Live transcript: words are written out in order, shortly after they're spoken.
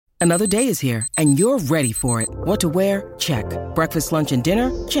Another day is here, and you're ready for it. What to wear? Check. Breakfast, lunch, and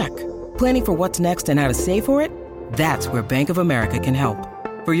dinner? Check. Planning for what's next and how to save for it? That's where Bank of America can help.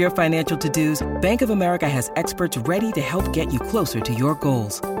 For your financial to-dos, Bank of America has experts ready to help get you closer to your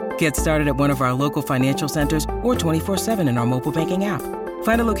goals. Get started at one of our local financial centers or 24/7 in our mobile banking app.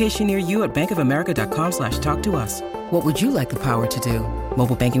 Find a location near you at bankofamerica.com/talktous. What would you like the power to do?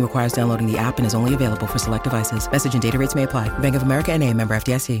 Mobile banking requires downloading the app and is only available for select devices. Message and data rates may apply. Bank of America N.A., member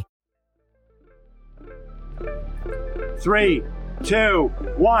FDIC. 3, 2,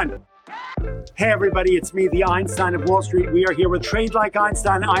 1. Hey everybody, it's me, the Einstein of Wall Street. We are here with Trade Like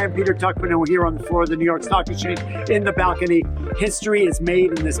Einstein. I am Peter Tuchman, and we're here on the floor of the New York Stock Exchange in the balcony. History is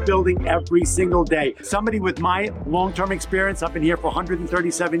made in this building every single day. Somebody with my long-term experience, I've been here for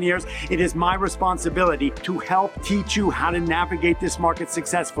 137 years. It is my responsibility to help teach you how to navigate this market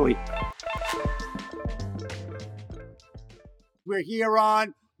successfully. We're here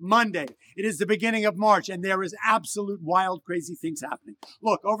on Monday. It is the beginning of March, and there is absolute wild, crazy things happening.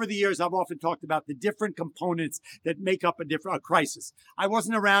 Look, over the years, I've often talked about the different components that make up a crisis. I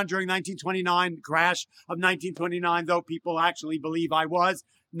wasn't around during 1929, the crash of 1929, though people actually believe I was.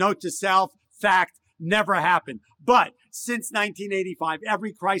 Note to self, fact, never happened. But since 1985,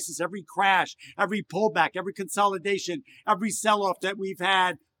 every crisis, every crash, every pullback, every consolidation, every sell-off that we've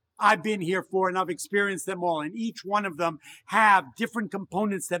had, I've been here for, and I've experienced them all. And each one of them have different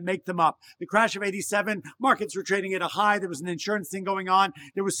components that make them up. The crash of 87, markets were trading at a high. There was an insurance thing going on.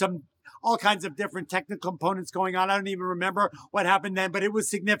 There was all kinds of different technical components going on. I don't even remember what happened then, but it was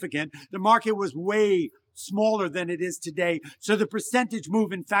significant. The market was way smaller than it is today. So the percentage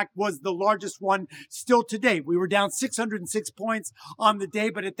move, in fact, was the largest one still today. We were down 606 points on the day,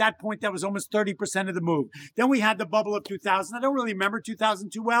 but at that point, that was almost 30% of the move. Then we had the bubble of 2000. I don't really remember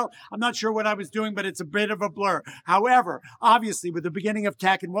 2000 too well. I'm not sure what I was doing, but it's a bit of a blur. However, obviously, with the beginning of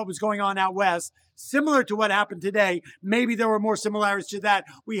tech and what was going on out west, similar to what happened today, maybe there were more similarities to that.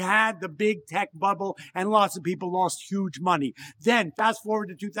 We had the big tech bubble, and lots of people lost huge money. Then, fast forward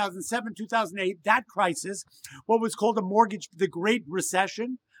to 2007, 2008, that crisis, what was called the Great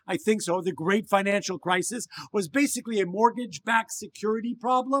Recession, I think so, the Great Financial Crisis, was basically a mortgage-backed security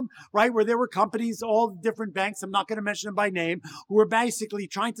problem, right? Where there were companies, all the different banks, I'm not going to mention them by name, who were basically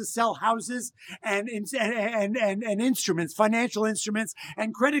trying to sell houses and instruments, financial instruments,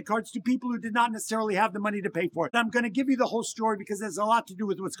 and credit cards to people who did not necessarily have the money to pay for it. I'm going to give you the whole story because there's a lot to do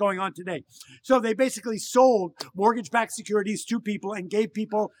with what's going on today. So they basically sold mortgage-backed securities to people and gave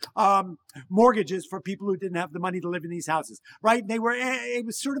people mortgages for people who didn't have the money to live in these houses, right? It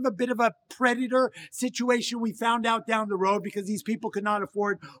was sort of a bit of a predator situation we found out down the road because these people could not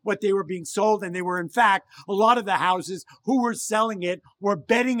afford what they were being sold. And they were, in fact, a lot of the houses who were selling it were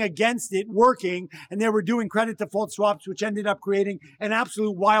betting against it working, and they were doing credit default swaps, which ended up creating an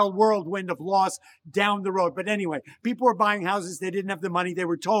absolute wild whirlwind of loss down the road. But anyway, people were buying houses. They didn't have the money. They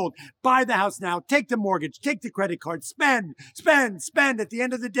were told, buy the house now, take the mortgage, take the credit card, spend. At the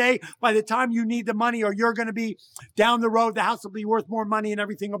end of the day, by the time you need the money or you're going to be down the road, the house will be worth more money and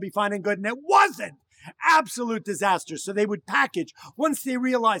everything will be fine and good. And it wasn't. Absolute disaster. So they would package. Once they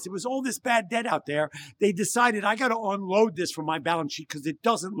realized it was all this bad debt out there, they decided, I got to unload this from my balance sheet because it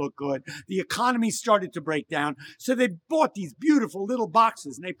doesn't look good. The economy started to break down. So they bought these beautiful little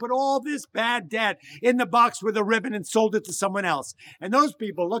boxes and they put all this bad debt in the box with a ribbon and sold it to someone else. And those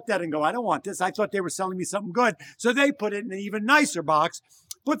people looked at it and go, I don't want this. I thought they were selling me something good. So they put it in an even nicer box,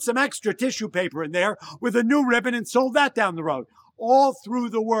 put some extra tissue paper in there with a new ribbon and sold that down the road. All through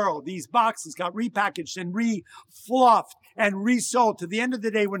the world, these boxes got repackaged and re-fluffed and resold to the end of the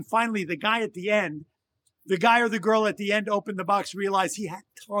day when finally the guy or the girl at the end opened the box, realized he had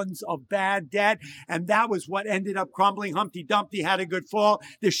tons of bad debt, and that was what ended up crumbling. Humpty Dumpty had a good fall.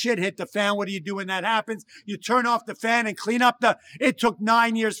 The shit hit the fan. What do you do when that happens? You turn off the fan and clean up it took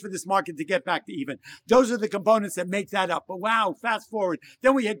 9 years for this market to get back to even. Those are the components that make that up. But wow, fast forward.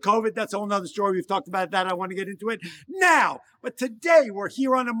 Then we had COVID. That's a whole nother story. We've talked about that. I want to get into it now. But today we're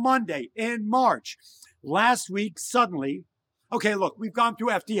here on a Monday in March. Last week, suddenly, okay, look, we've gone through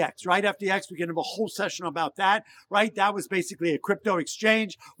FTX, right? FTX, we can have a whole session about that, right? That was basically a crypto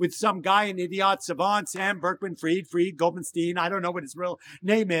exchange with some guy, an idiot savant, Sam Berkman-Fried, Goldman-Stein, I don't know what his real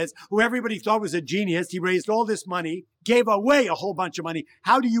name is, who everybody thought was a genius. He raised all this money gave away a whole bunch of money.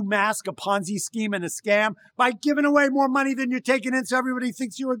 How do you mask a Ponzi scheme and a scam? By giving away more money than you're taking in so everybody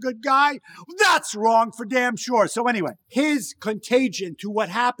thinks you're a good guy? That's wrong for damn sure. So anyway, his contagion to what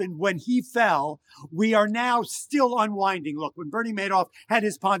happened when he fell, we are now still unwinding. Look, when Bernie Madoff had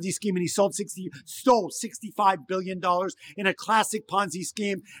his Ponzi scheme and he stole $65 billion in a classic Ponzi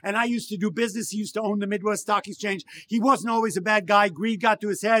scheme, and I used to do business, he used to own the Midwest Stock Exchange. He wasn't always a bad guy. Greed got to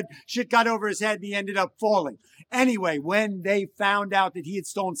his head, shit got over his head, and he ended up falling. Anyway, when they found out that he had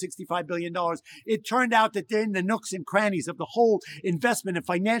stolen $65 billion, it turned out that in the nooks and crannies of the whole investment and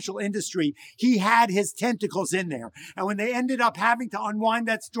financial industry, he had his tentacles in there. And when they ended up having to unwind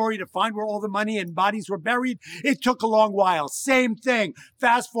that story to find where all the money and bodies were buried, it took a long while. Same thing.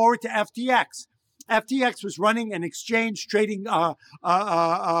 Fast forward to FTX. FTX was running an exchange trading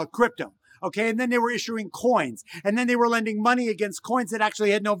crypto. Okay, and then they were issuing coins, and then they were lending money against coins that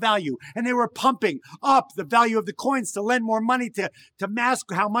actually had no value, and they were pumping up the value of the coins to lend more money to mask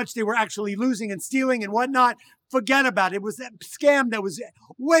how much they were actually losing and stealing and whatnot. Forget about it. It was a scam that was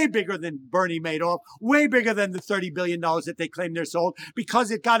way bigger than Bernie Madoff, way bigger than the $30 billion that they claimed they're sold,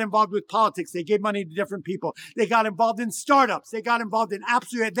 because it got involved with politics. They gave money to different people. They got involved in startups. They got involved in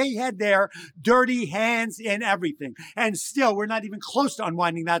they had their dirty hands in everything. And still, we're not even close to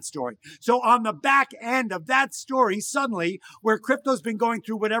unwinding that story. So on the back end of that story, suddenly, where crypto's been going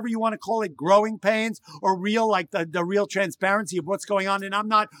through whatever you want to call it, growing pains or real, like the real transparency of what's going on. And I'm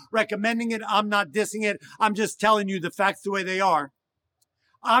not recommending it. I'm not dissing it. I'm just telling you the facts the way they are.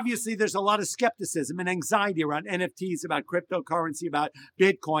 Obviously, there's a lot of skepticism and anxiety around NFTs, about cryptocurrency, about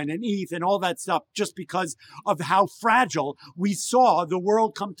Bitcoin and ETH and all that stuff, just because of how fragile we saw the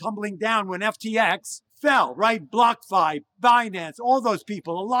world come tumbling down when FTX fell, right? BlockFi, Binance, all those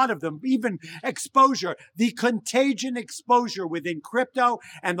people, a lot of them, even exposure, the contagion exposure within crypto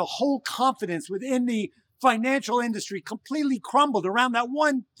and the whole confidence within the financial industry completely crumbled around that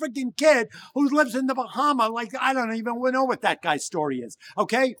one freaking kid who lives in the Bahamas. Like, I don't even know what that guy's story is.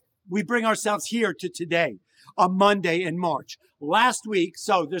 Okay. We bring ourselves here to today, a Monday in March. Last week,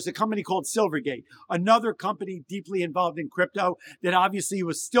 so there's a company called Silvergate, another company deeply involved in crypto that obviously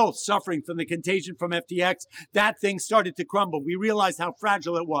was still suffering from the contagion from FTX. That thing started to crumble. We realized how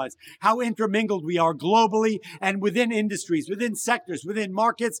fragile it was, how intermingled we are globally and within industries, within sectors, within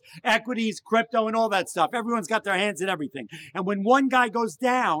markets, equities, crypto, and all that stuff. Everyone's got their hands in everything. And when one guy goes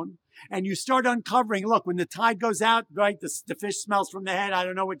down, and you start uncovering, look, when the tide goes out, right, the fish smells from the head. I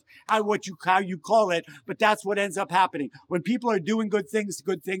don't know how you call it, but that's what ends up happening. When people are doing good things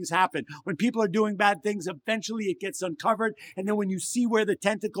happen. When people are doing bad things, eventually it gets uncovered. And then when you see where the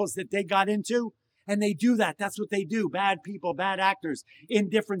tentacles that they got into, and they do that. That's what they do. Bad people, bad actors in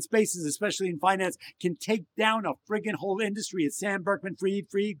different spaces, especially in finance, can take down a friggin' whole industry. As Sam Berkman-Fried,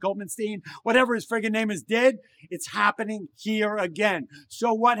 Goldmanstein, whatever his friggin' name is, did. It's happening here again.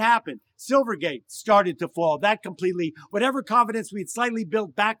 So what happened? Silvergate started to fall. That completely, whatever confidence we'd slightly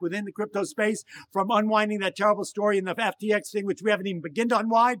built back within the crypto space from unwinding that terrible story in the FTX thing, which we haven't even begun to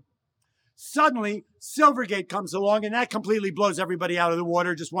unwind. Suddenly, Silvergate comes along and that completely blows everybody out of the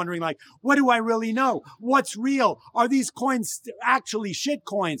water, just wondering, like, what do I really know? What's real? Are these coins actually shit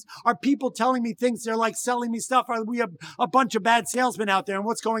coins? Are people telling me things? They're like selling me stuff. Are we a bunch of bad salesmen out there? And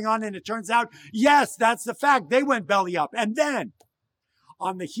what's going on? And it turns out, yes, that's the fact. They went belly up. And then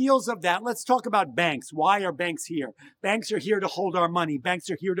on the heels of that, let's talk about banks. Why are banks here? Banks are here to hold our money. Banks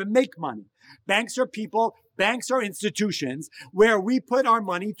are here to make money. Banks are people, banks are institutions where we put our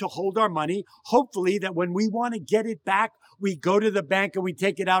money to hold our money. Hopefully that when we want to get it back, we go to the bank and we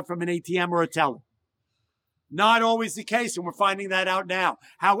take it out from an ATM or a teller. Not always the case, and we're finding that out now.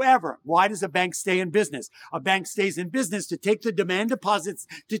 However, why does a bank stay in business? A bank stays in business to take the deposits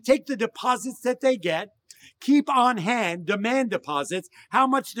that they get, keep on hand demand deposits, how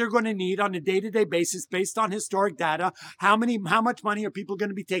much they're going to need on a day-to-day basis based on historic data. How much money are people going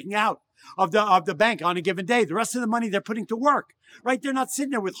to be taking out of the bank on a given day? The rest of the money they're putting to work, right? They're not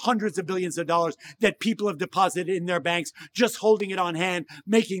sitting there with hundreds of billions of dollars that people have deposited in their banks, just holding it on hand,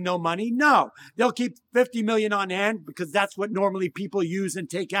 making no money. No, they'll keep 50 million on hand because that's what normally people use and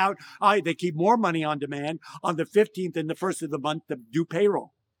take out. They keep more money on demand on the 15th and the 1st of the month to do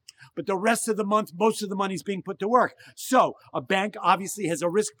payroll. But the rest of the month, most of the money is being put to work. So a bank obviously has a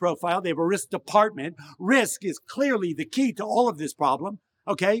risk profile. They have a risk department. Risk is clearly the key to all of this problem,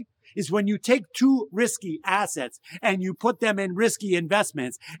 okay? Is when you take two risky assets and you put them in risky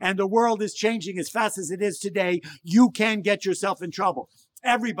investments, and the world is changing as fast as it is today, you can get yourself in trouble.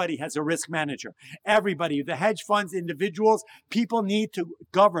 Everybody has a risk manager. Everybody, the hedge funds, individuals, people need to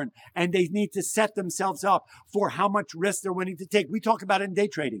govern and they need to set themselves up for how much risk they're willing to take. We talk about it in day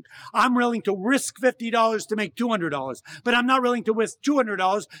trading. I'm willing to risk $50 to make $200, but I'm not willing to risk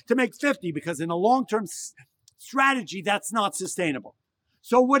 $200 to make 50 because in a long-term strategy, that's not sustainable.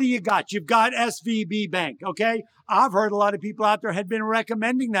 So what do you got? You've got SVB Bank, okay? I've heard a lot of people out there had been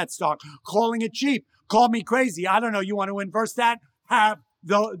recommending that stock, calling it cheap. Call me crazy. I don't know. You want to inverse that? Have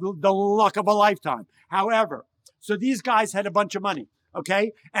the luck of a lifetime. However, so these guys had a bunch of money,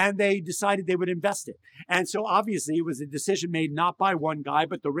 okay? And they decided they would invest it. And so obviously it was a decision made not by one guy,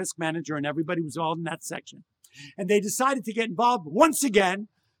 but the risk manager and everybody was all in that section. And they decided to get involved once again.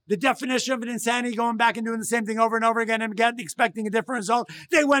 The definition of an insanity, going back and doing the same thing over and over again and again, expecting a different result.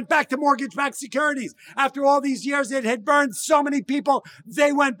 They went back to mortgage-backed securities. After all these years, it had burned so many people,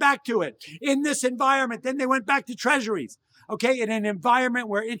 they went back to it. In this environment, then they went back to treasuries. Okay, in an environment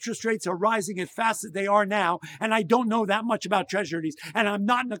where interest rates are rising as fast as they are now, and I don't know that much about treasuries, and I'm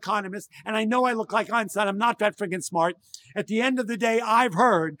not an economist, and I know I look like Einstein, I'm not that freaking smart. At the end of the day, I've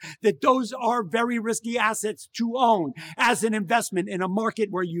heard that those are very risky assets to own as an investment in a market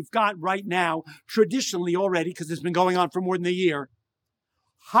where you've got right now, traditionally already, because it's been going on for more than a year,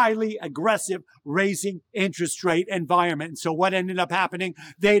 highly aggressive raising interest rate environment. And so what ended up happening,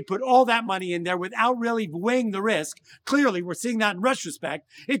 they had put all that money in there without really weighing the risk. Clearly, we're seeing that in retrospect.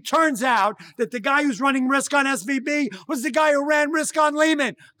 It turns out that the guy who's running risk on SVB was the guy who ran risk on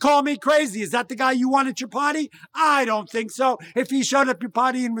Lehman. Call me crazy. Is that the guy you want at your party? I don't think so. If he showed up at your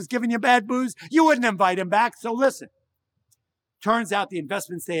party and was giving you bad booze, you wouldn't invite him back. So listen. Turns out the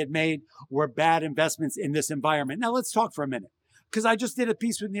investments they had made were bad investments in this environment. Now let's talk for a minute. Because I just did a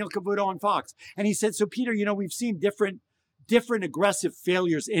piece with Neil Cavuto on Fox. And he said, so Peter, you know, we've seen different aggressive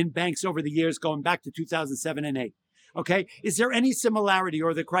failures in banks over the years going back to 2007 and 8. Okay. Is there any similarity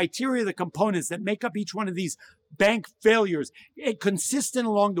or the criteria, the components that make up each one of these bank failures consistent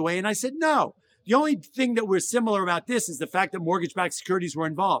along the way? And I said, no. The only thing that we're similar about this is the fact that mortgage-backed securities were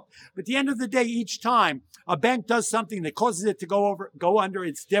involved. But at the end of the day, each time a bank does something that causes it to go under,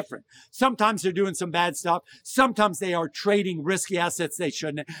 it's different. Sometimes they're doing some bad stuff. Sometimes they are trading risky assets they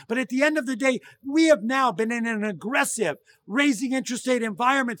shouldn't. But at the end of the day, we have now been in an aggressive raising interest rate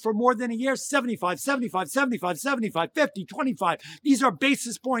environment for more than a year. 75, 75, 75, 75, 50, 25. These are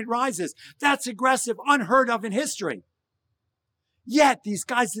basis point rises. That's aggressive, unheard of in history. Yet these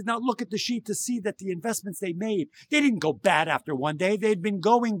guys did not look at the sheet to see that the investments they made, they didn't go bad after one day. They'd been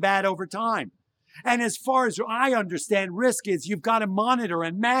going bad over time. And as far as I understand risk is, you've got to monitor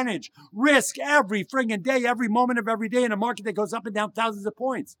and manage risk every friggin' day, every moment of every day in a market that goes up and down thousands of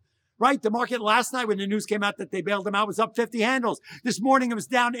points. Right? The market last night when the news came out that they bailed them out was up 50 handles. This morning it was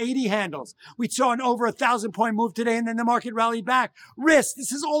down 80 handles. We saw an over 1,000-point move today and then the market rallied back. Risk.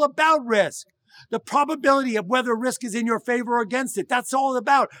 This is all about risk. The probability of whether risk is in your favor or against it. That's all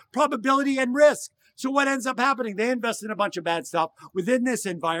about probability and risk. So what ends up happening? They invest in a bunch of bad stuff within this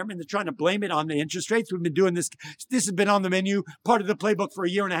environment. They're trying to blame it on the interest rates. We've been doing this. This has been on the menu, part of the playbook for a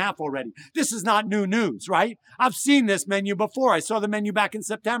year and a half already. This is not new news, right? I've seen this menu before. I saw the menu back in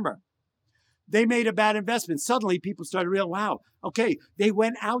September. They made a bad investment. Suddenly people started to realize, wow, okay, they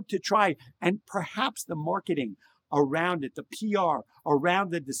went out to try, and perhaps the marketing around it, the PR,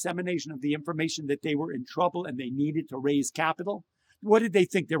 around the dissemination of the information that they were in trouble and they needed to raise capital. What did they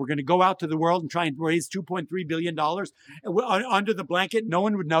think? They were going to go out to the world and try and raise $2.3 billion under the blanket? No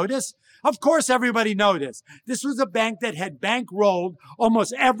one would notice? Of course, everybody noticed. This was a bank that had bankrolled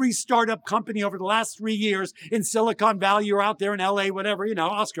almost every startup company over the last 3 years in Silicon Valley or out there in LA, whatever,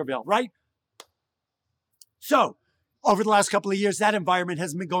 Oscarville, right? So over the last couple of years, that environment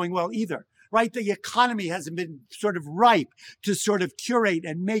hasn't been going well either. Right? The economy hasn't been sort of ripe to sort of curate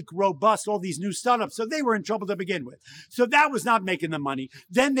and make robust all these new startups. So they were in trouble to begin with. So that was not making them money.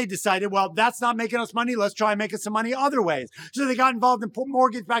 Then they decided, well, that's not making us money. Let's try and make us some money other ways. So they got involved in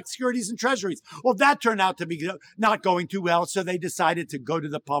mortgage-backed securities and treasuries. Well, that turned out to be not going too well. So they decided to go to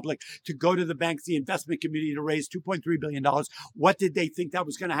the public, to go to the banks, the investment community to raise $2.3 billion. What did they think that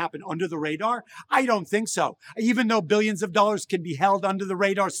was going to happen under the radar? I don't think so. Even though billions of dollars can be held under the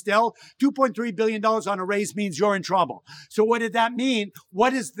radar still, $2.3 billion on a raise means you're in trouble. So what did that mean?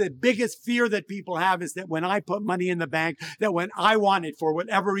 What is the biggest fear that people have is that when I put money in the bank, that when I want it for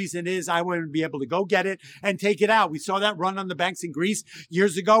whatever reason it is, I want to be able to go get it and take it out. We saw that run on the banks in Greece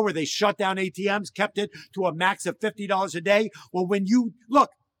years ago where they shut down ATMs, kept it to a max of $50 a day. Well, when you look,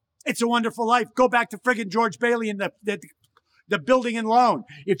 It's a Wonderful Life. Go back to friggin' George Bailey and the building and loan.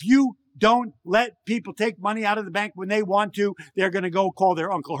 If you Don't let people take money out of the bank when they want to. They're going to go call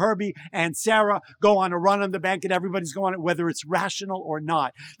their Uncle Herbie and Sarah, go on a run on the bank, and everybody's going, whether it's rational or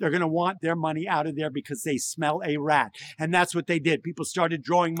not. They're going to want their money out of there because they smell a rat. And that's what they did. People started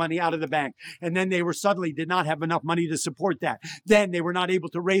drawing money out of the bank. And then they were suddenly did not have enough money to support that. Then they were not able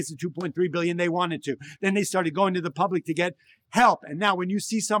to raise the $2.3 billion they wanted to. Then they started going to the public to get help. And now when you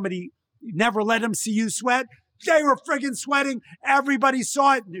see somebody, never let them see you sweat, they were friggin' sweating. Everybody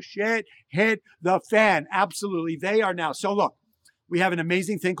saw it. And the shit hit the fan. Absolutely. They are now. So look, we have an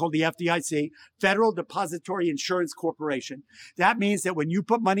amazing thing called the FDIC, Federal Depository Insurance Corporation. That means that when you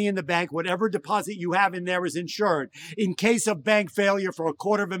put money in the bank, whatever deposit you have in there is insured in case of bank failure for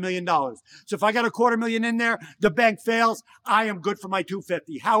 $250,000. So if I got $250,000 in there, the bank fails, I am good for my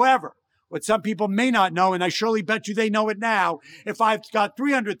 $250,000. However, what some people may not know, and I surely bet you they know it now, if I've got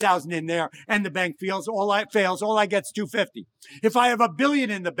 $300,000 in there and the bank fails, all I get's $250,000. If I have $1 billion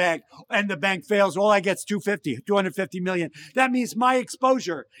in the bank and the bank fails, all I get's $250 million. That means my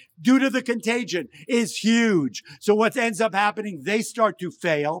exposure due to the contagion is huge. So what ends up happening, they start to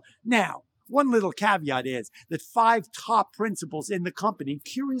fail. Now, one little caveat is that 5 top principals in the company,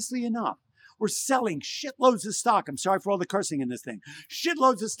 curiously enough, we're selling shitloads of stock. I'm sorry for all the cursing in this thing.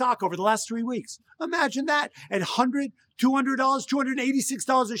 Shitloads of stock over the last 3 weeks. Imagine that. At $100, $200,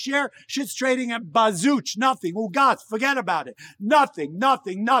 $286 a share, shit's trading at bazooch, nothing. Oh, God, forget about it. Nothing,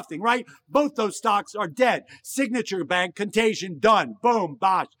 right? Both those stocks are dead. Signature Bank, Contagion, done. Boom,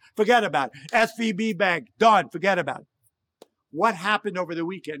 bosh, forget about it. SVB Bank, done, forget about it. What happened over the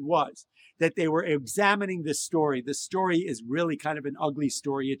weekend was that they were examining this story. The story is really kind of an ugly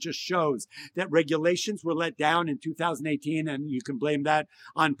story. It just shows that regulations were let down in 2018, and you can blame that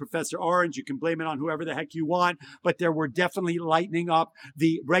on Professor Orange. You can blame it on whoever the heck you want, but there were definitely lightening up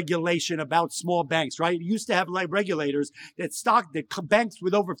the regulation about small banks, right? You used to have like regulators that stocked the banks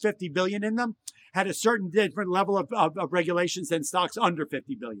with over 50 billion in them had a certain different level of regulations than stocks under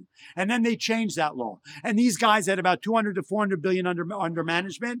 50 billion. And then they changed that law. And these guys had about 200 to 400 billion under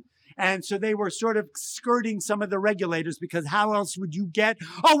management. And so they were sort of skirting some of the regulators because how else would you get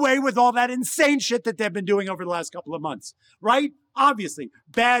away with all that insane shit that they've been doing over the last couple of months, right? Obviously,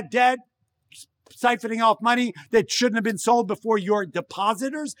 bad debt, siphoning off money that shouldn't have been sold before your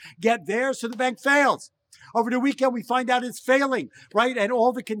depositors get there, so the bank fails. Over the weekend, we find out it's failing, right? And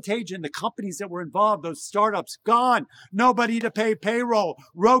all the contagion, the companies that were involved, those startups, gone. Nobody to pay payroll.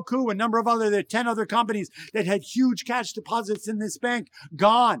 Roku, a number of there are 10 other companies that had huge cash deposits in this bank,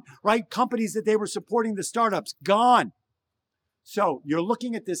 gone, right? Companies that they were supporting the startups, gone. So you're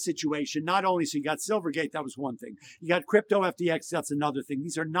looking at this situation, not only, so you got Silvergate, that was one thing. You got crypto FTX, that's another thing.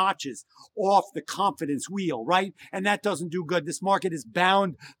 These are notches off the confidence wheel, right? And that doesn't do good. This market is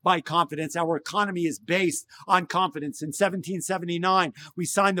bound by confidence. Our economy is based on confidence. In 1779, we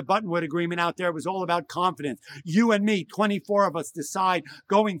signed the Buttonwood Agreement out there. It was all about confidence. You and me, 24 of us decide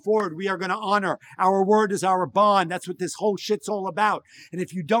going forward, we are going to honor. Our word is our bond. That's what this whole shit's all about. And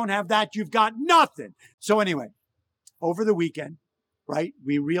if you don't have that, you've got nothing. So anyway, over the weekend, right,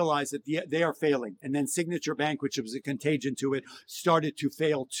 we realized that they are failing. And then Signature Bank, which was a contagion to it, started to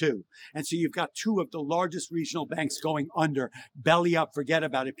fail too. And so you've got 2 of the largest regional banks going under. Belly up, forget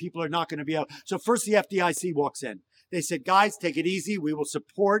about it. People are not going to be able. So first the FDIC walks in. They said, guys, take it easy. We will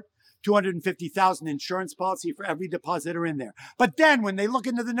support $250,000 insurance policy for every depositor in there. But then when they look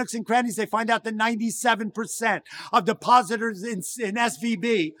into the nooks and crannies, they find out that 97% of depositors in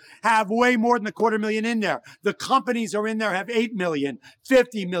SVB have way more than $250,000 in there. The companies are in there have 8 million,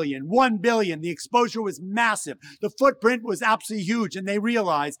 50 million, 1 billion. The exposure was massive. The footprint was absolutely huge. And they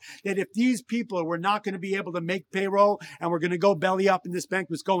realized that if these people were not going to be able to make payroll and were going to go belly up and this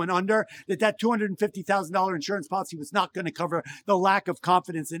bank was going under, that $250,000 insurance policy was not going to cover the lack of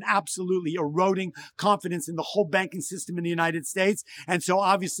confidence and absolutely eroding confidence in the whole banking system in the United States. And so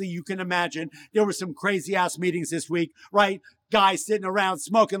obviously you can imagine there were some crazy ass meetings this week, right? Guys sitting around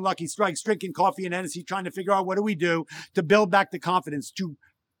smoking Lucky Strikes, drinking coffee and Hennessy, trying to figure out what do we do to build back the confidence, to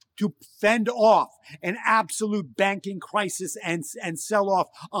fend off an absolute banking crisis and sell off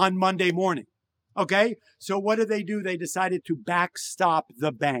on Monday morning. Okay. So what do? They decided to backstop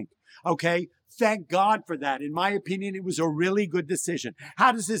the bank. Okay. Thank God for that. In my opinion, it was a really good decision.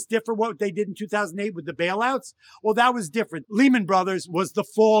 How does this differ what they did in 2008 with the bailouts? Well, that was different. Lehman Brothers was the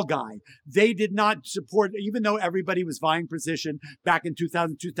fall guy. They did not support, even though everybody was vying position back in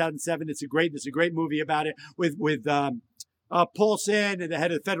 2000, 2007. There's a great movie about it with Paulson and the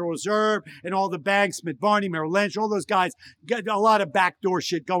head of the Federal Reserve and all the banks, Smith Barney, Merrill Lynch, all those guys got a lot of backdoor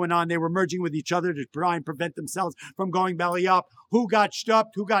shit going on. They were merging with each other to try and prevent themselves from going belly up. Who got stuffed,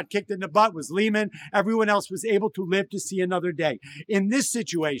 who got kicked in the butt was Lehman. Everyone else was able to live to see another day. In this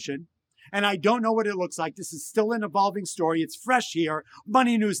situation, And I don't know what it looks like. This is still an evolving story. It's fresh here.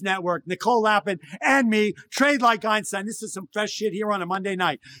 Money News Network, Nicole Lappin, and me. Trade like Einstein. This is some fresh shit here on a Monday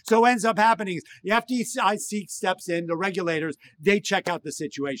night. So what ends up happening is the FDIC steps in, the regulators, they check out the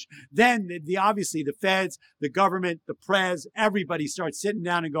situation. Then obviously the feds, the government, the press, everybody starts sitting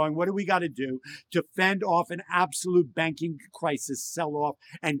down and going, what do we got to do to fend off an absolute banking crisis, sell off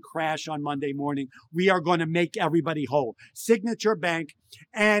and crash on Monday morning? We are going to make everybody whole. Signature Bank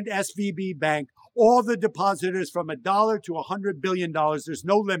and SVB Bank, all the depositors from $1 to $100 billion, there's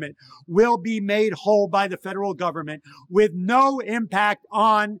no limit, will be made whole by the federal government with no impact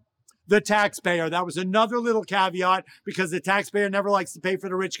on the taxpayer. That was another little caveat, because the taxpayer never likes to pay for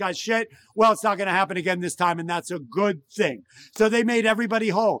the rich guy's shit. Well, it's not going to happen again this time, and that's a good thing. So they made everybody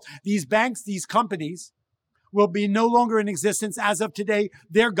whole. These banks, these companies, will be no longer in existence. As of today,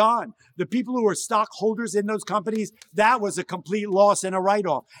 they're gone. The people who were stockholders in those companies, that was a complete loss and a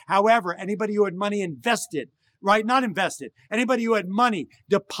write-off. However, anybody who had money invested, right? Not invested. Anybody who had money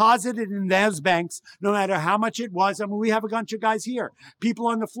deposited in those banks, no matter how much it was. I mean, we have a bunch of guys here, people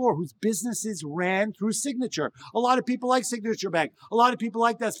on the floor whose businesses ran through Signature. A lot of people like Signature Bank. A lot of people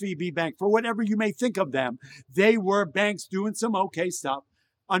like SVB Bank. For whatever you may think of them, they were banks doing some okay stuff.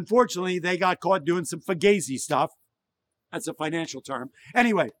 Unfortunately, they got caught doing some Fugazi stuff. That's a financial term.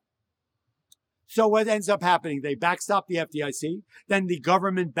 Anyway, so what ends up happening? They backstop the FDIC. Then the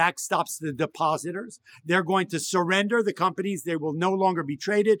government backstops the depositors. They're going to surrender the companies. They will no longer be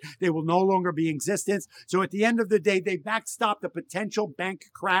traded. They will no longer be in existence. So at the end of the day, they backstopped the potential bank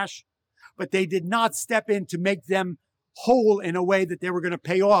crash, but they did not step in to make them whole in a way that they were going to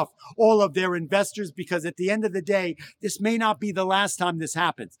pay off all of their investors, because at the end of the day, this may not be the last time this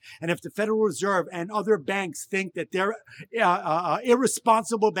happens. And if the Federal Reserve and other banks think that their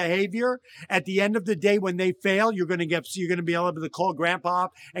irresponsible behavior, at the end of the day, when they fail, you're going to be able to call grandpa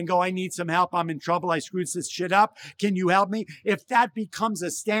up and go, I need some help. I'm in trouble. I screwed this shit up. Can you help me? If that becomes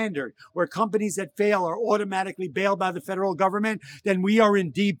a standard where companies that fail are automatically bailed by the federal government, then we are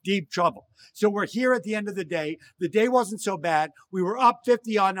in deep, deep trouble. So we're here at the end of the day. The day wasn't so bad. We were up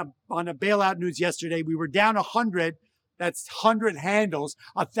 50 on a bailout news yesterday. We were down 100. That's 100 handles,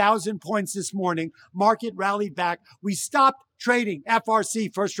 1,000 points this morning. Market rallied back. We stopped trading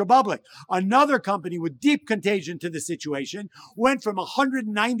FRC, First Republic. Another company with deep contagion to the situation went from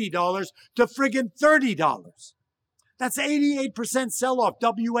 $190 to friggin' $30. That's 88% sell-off.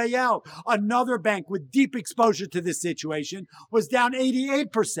 WAL, another bank with deep exposure to this situation, was down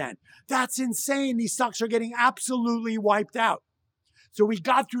 88%. That's insane. These stocks are getting absolutely wiped out. So we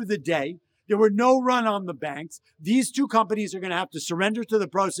got through the day. There were no run on the banks. These two companies are going to have to surrender to the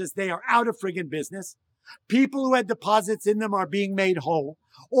process. They are out of friggin' business. People who had deposits in them are being made whole.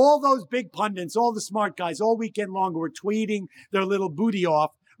 All those big pundits, all the smart guys, all weekend long were tweeting their little booty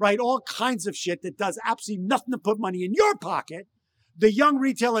off, right? All kinds of shit that does absolutely nothing to put money in your pocket. The young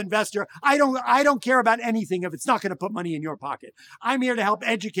retail investor, I don't care about anything if it's not going to put money in your pocket. I'm here to help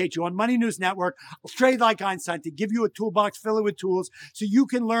educate you on Money News Network, Trade Like Einstein, to give you a toolbox, fill it with tools so you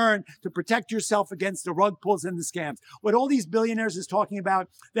can learn to protect yourself against the rug pulls and the scams. What all these billionaires is talking about,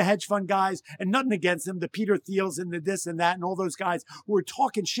 the hedge fund guys, and nothing against them, the Peter Thiels and the this and that and all those guys who are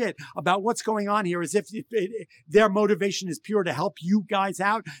talking shit about what's going on here as if their motivation is pure to help you guys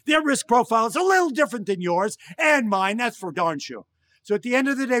out. Their risk profile is a little different than yours and mine. That's for darn sure. So at the end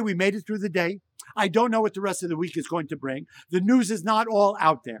of the day, we made it through the day. I don't know what the rest of the week is going to bring. The news is not all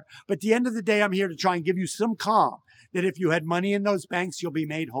out there. But at the end of the day, I'm here to try and give you some calm that if you had money in those banks, you'll be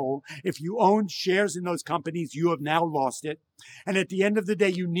made whole. If you owned shares in those companies, you have now lost it. And at the end of the day,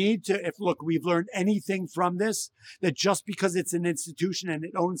 you need to, look, we've learned anything from this, that just because it's an institution and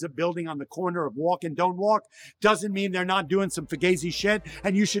it owns a building on the corner of walk and don't walk, doesn't mean they're not doing some Fugazi shit.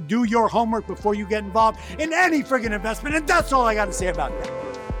 And you should do your homework before you get involved in any friggin' investment. And that's all I got to say about that.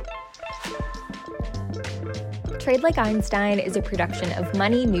 Trade Like Einstein is a production of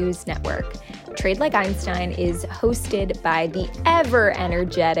Money News Network. Trade Like Einstein is hosted by the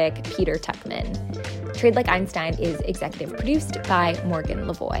ever-energetic Peter Tuchman. Trade Like Einstein is executive produced by Morgan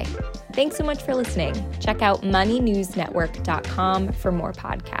Lavoie. Thanks so much for listening. Check out moneynewsnetwork.com for more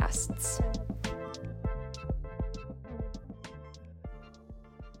podcasts.